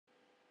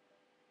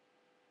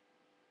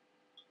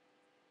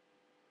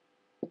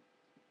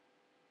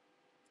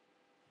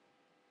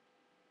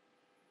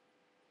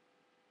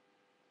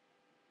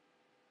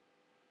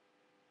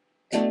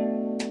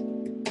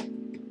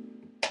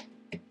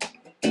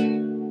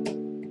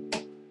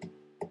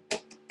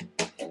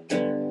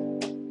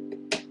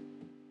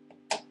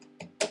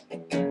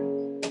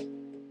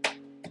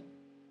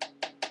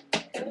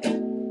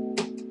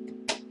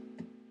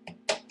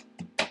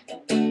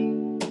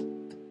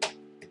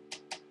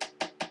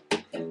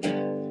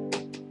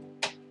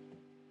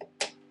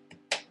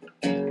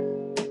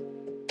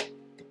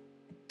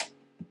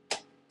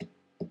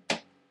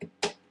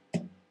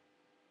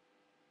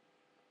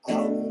I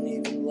don't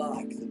even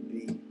like the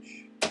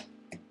beach.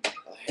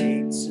 I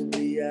hate to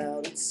be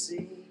out at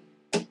sea,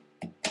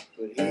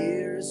 but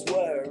here's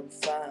where I'm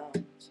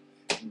found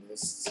in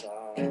this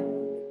tiny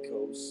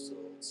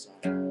coastal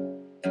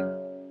town.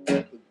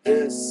 But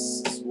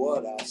this is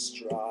what I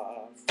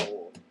strive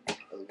for.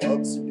 I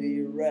love to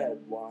be a red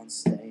wine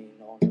stain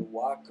on your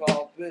white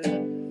carpet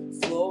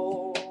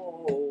floor.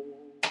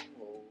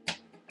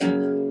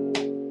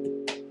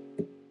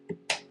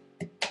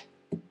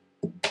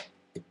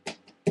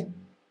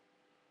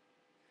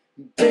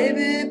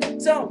 Baby, but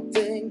don't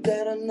think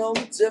that I know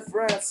the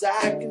difference.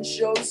 I can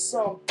show you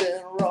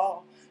something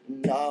raw,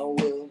 and I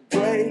will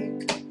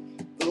break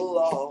the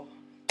law,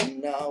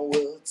 and I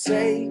will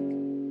take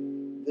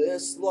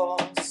this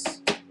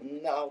loss,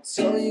 and I'll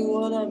tell you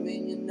what I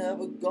mean. You're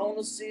never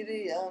gonna see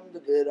the end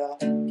of it. I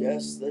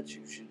guess that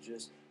you should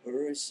just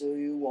hurry so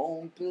you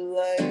won't be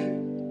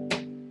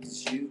late,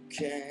 'cause you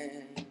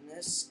can't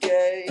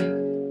escape.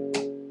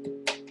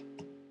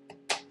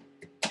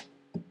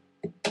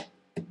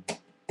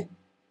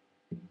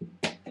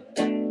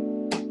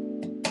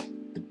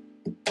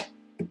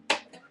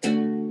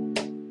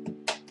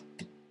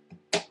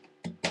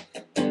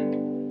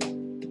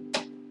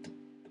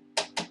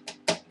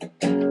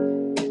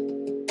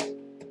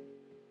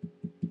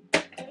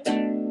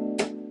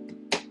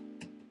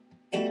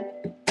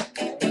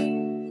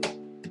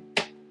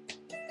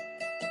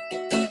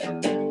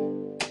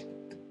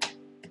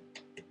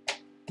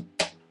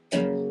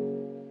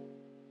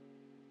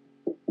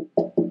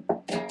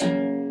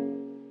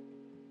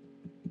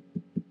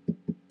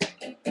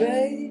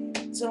 Babe,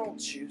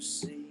 don't you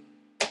see,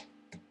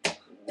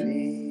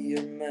 we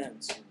are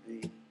meant to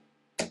be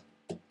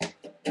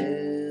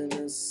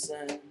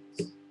innocent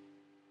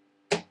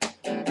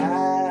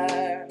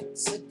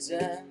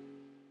accident.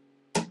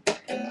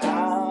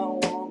 I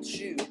want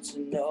you to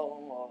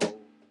know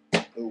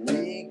that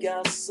we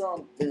got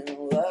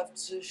something left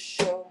to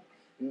show,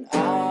 and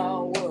I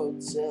will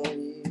tell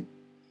you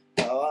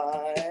how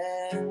I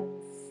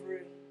am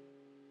free.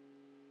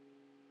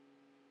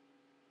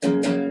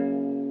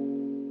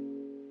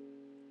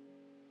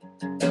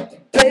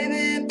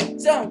 Baby,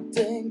 don't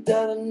think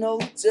that I know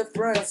the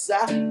difference.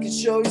 I can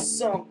show you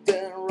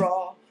something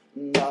raw,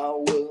 and I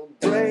will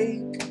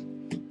break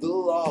the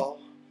law,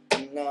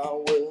 and I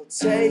will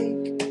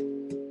take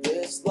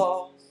this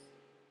loss,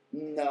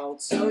 and I'll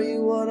tell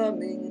you what I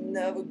mean. You're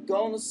never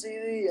gonna see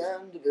the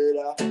end of it.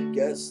 I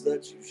guess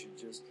that you should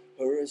just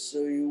hurry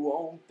so you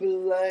won't be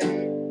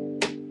late,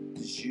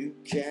 'cause you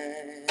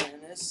can't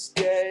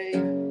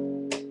escape.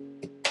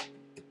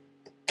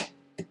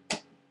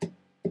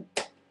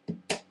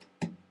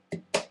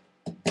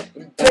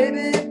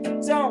 Baby,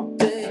 don't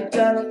think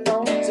that I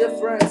know the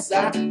difference.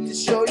 I can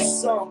show you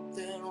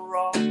something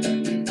wrong,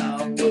 and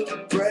I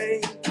will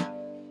break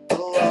the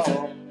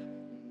law,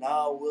 and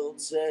I will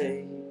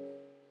take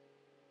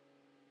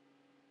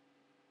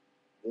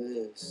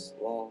this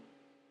law.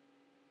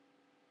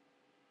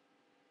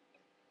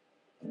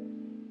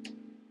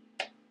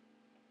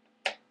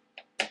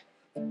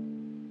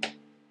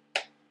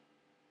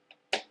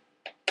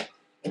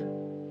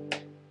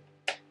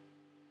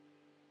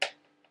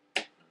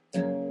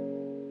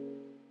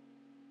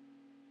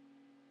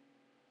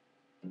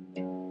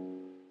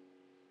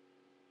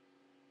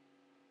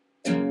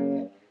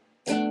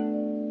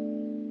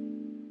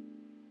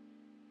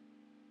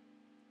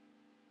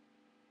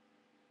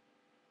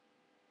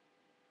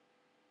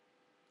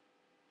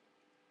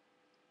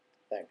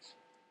 Thanks.